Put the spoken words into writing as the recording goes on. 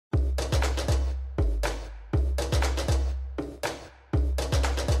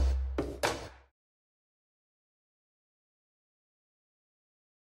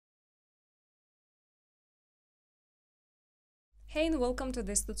Hey and welcome to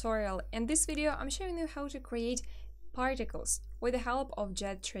this tutorial. In this video, I'm showing you how to create particles with the help of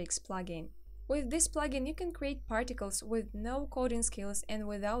JetTricks plugin. With this plugin, you can create particles with no coding skills and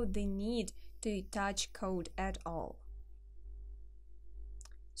without the need to touch code at all.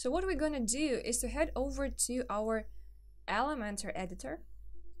 So what we're gonna do is to head over to our Elementor editor,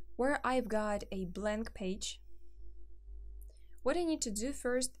 where I've got a blank page. What I need to do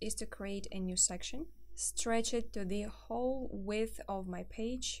first is to create a new section. Stretch it to the whole width of my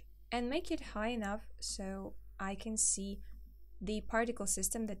page and make it high enough so I can see the particle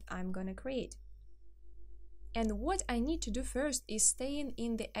system that I'm gonna create. And what I need to do first is staying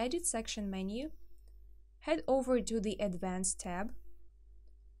in the Edit section menu, head over to the Advanced tab,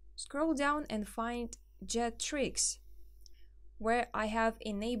 scroll down and find JetTricks, where I have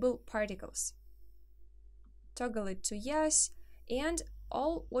Enable Particles. Toggle it to Yes, and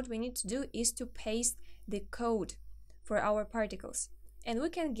all what we need to do is to paste the code for our particles, and we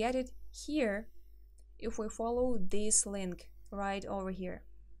can get it here if we follow this link right over here.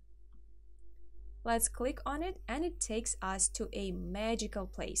 Let's click on it and it takes us to a magical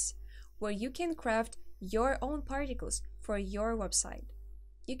place where you can craft your own particles for your website.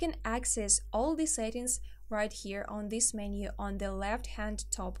 You can access all the settings right here on this menu on the left hand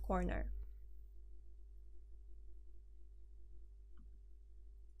top corner.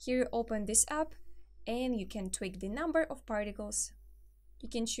 Here you open this app and you can tweak the number of particles. You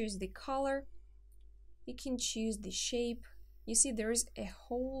can choose the color. You can choose the shape. You see there is a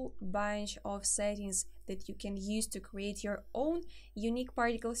whole bunch of settings that you can use to create your own unique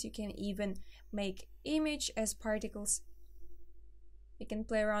particles. You can even make image as particles. You can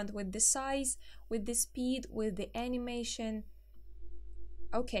play around with the size, with the speed, with the animation.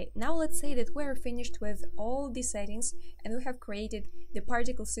 Okay, now let's say that we're finished with all the settings and we have created the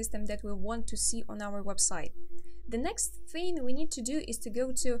particle system that we want to see on our website. The next thing we need to do is to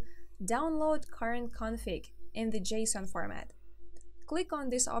go to Download Current Config in the JSON format. Click on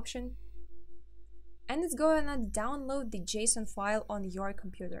this option and it's going to download the JSON file on your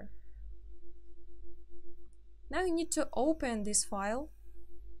computer. Now you need to open this file.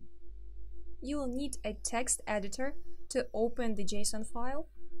 You will need a text editor to open the JSON file,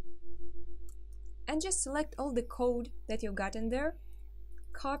 and just select all the code that you've got in there,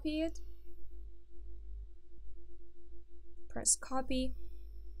 copy it, press copy,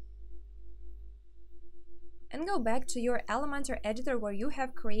 and go back to your Elementor editor where you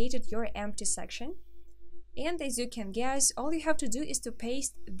have created your empty section. And as you can guess, all you have to do is to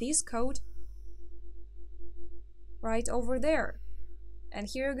paste this code right over there. And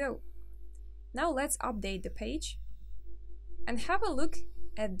here you go. Now let's update the page and have a look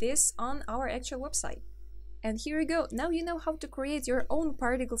at this on our actual website. And here you go. Now you know how to create your own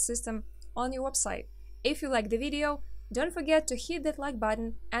particle system on your website. If you like the video, don't forget to hit that like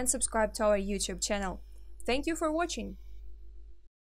button and subscribe to our YouTube channel. Thank you for watching.